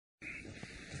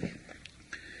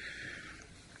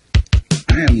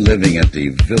am living at the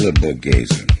Villa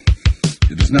Borghese.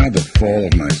 It is now the fall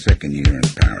of my second year in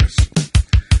Paris.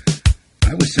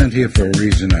 I was sent here for a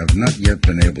reason I have not yet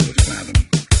been able to fathom.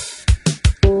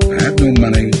 I have no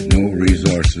money, no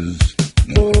resources,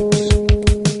 no hopes.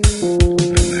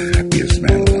 I'm the happiest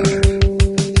man alive.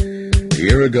 A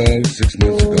year ago, 6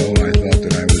 months ago, I thought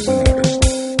that I was an artist.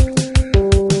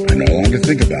 I no longer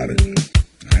think about it.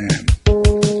 I am.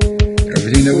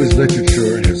 Everything that was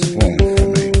literature has fallen from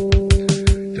me.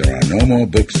 There are no more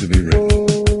books to be written.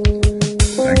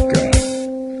 Thank God.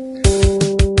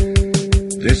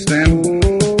 This, then,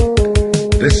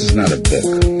 this is not a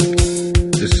book.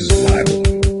 This is libel,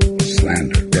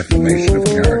 slander, defamation of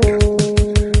character.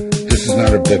 This is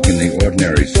not a book in the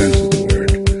ordinary sense of the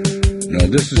word. No,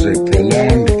 this is a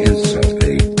prolonged insult,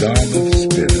 a daub of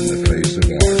spit in the face of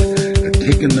art, a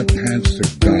kick in the pants of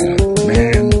God,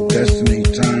 man, destiny,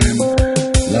 time,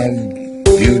 love,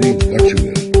 beauty, what you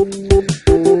will.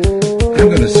 I'm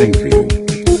going to sing for you.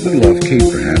 A little off key,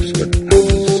 perhaps, but I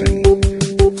will sing.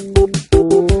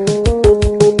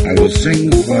 I will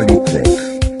sing while you croak.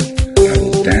 I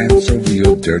will dance over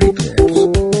your dirty corpse.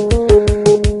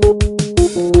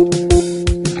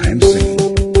 I am singing.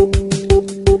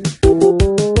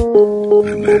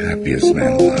 I'm the happiest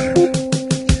man alive.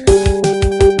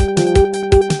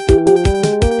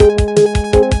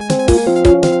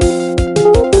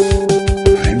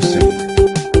 I am singing.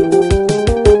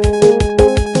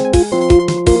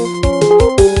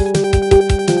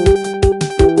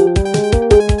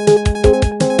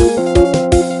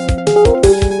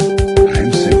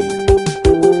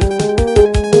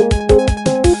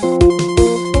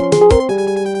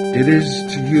 It is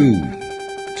to you,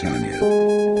 Tanya,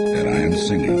 that I am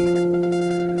singing.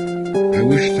 I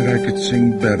wish that I could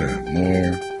sing better,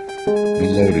 more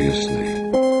melodiously,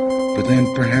 but then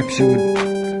perhaps you would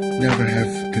never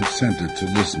have consented to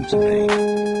listen to me.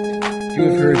 You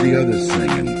have heard the others sing,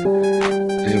 and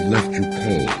they have left you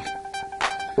cold.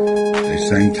 They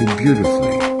sang too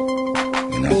beautifully,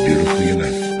 and not beautifully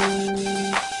enough.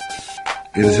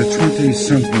 It is the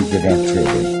 20-something of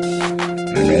October.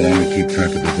 I no longer keep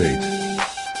track of the date.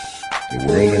 The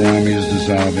world around me is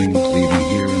dissolving, leaving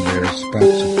here and there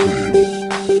spots of crime.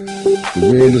 The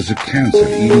world is a cancer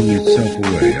eating itself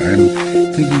away. I am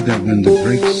thinking that when the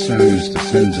great silence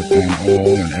descends upon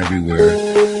all and everywhere,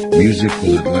 music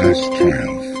will at last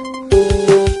triumph.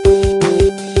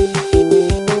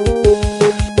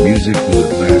 Music will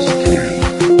at last triumph.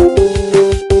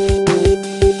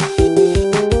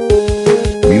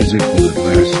 Music will at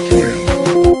last triumph.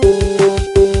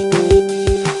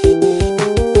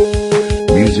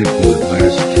 Music will at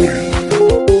last triumph.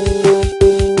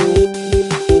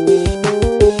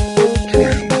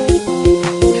 Triumph.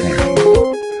 Triumph.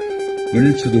 When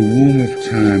into the womb of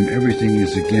time everything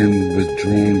is again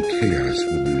withdrawn, chaos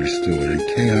will be restored, and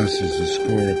chaos is the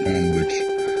score upon which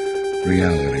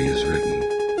reality is written.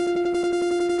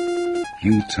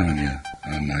 You, Tanya,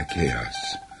 are my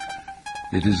chaos.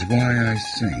 It is why I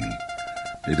sing.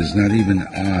 It is not even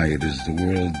I, it is the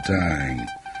world dying,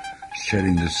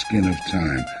 shedding the skin of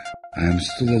time. I am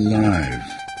still alive,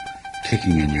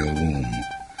 kicking in your womb.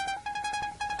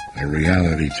 A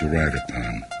reality to write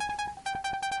upon.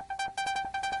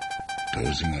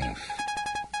 Dozing off.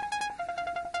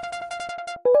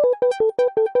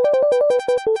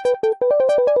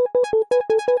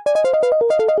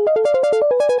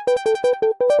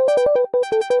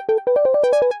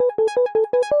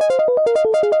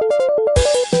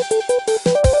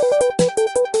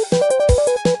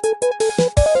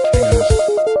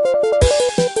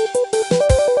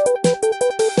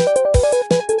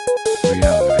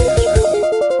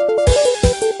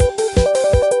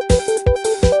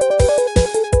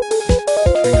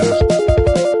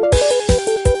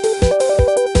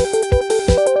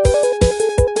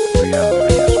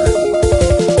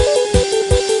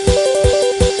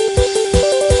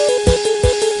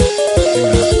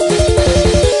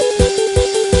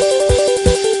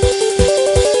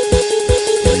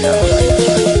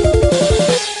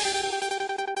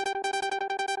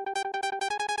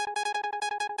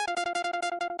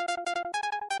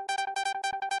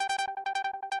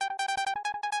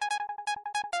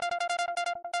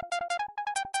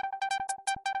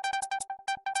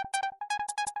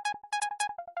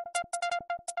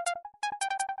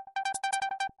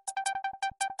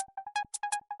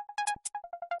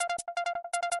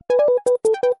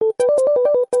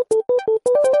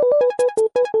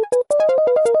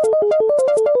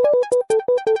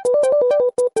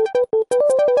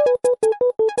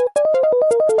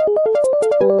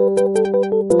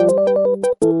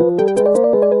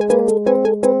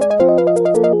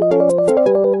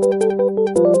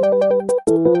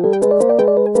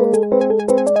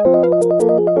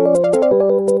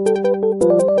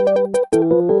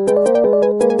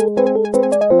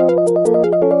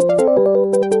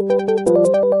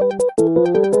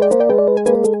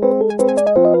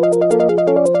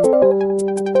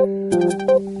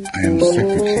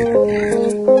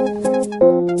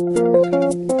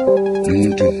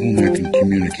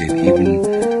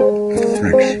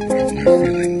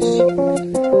 feeling.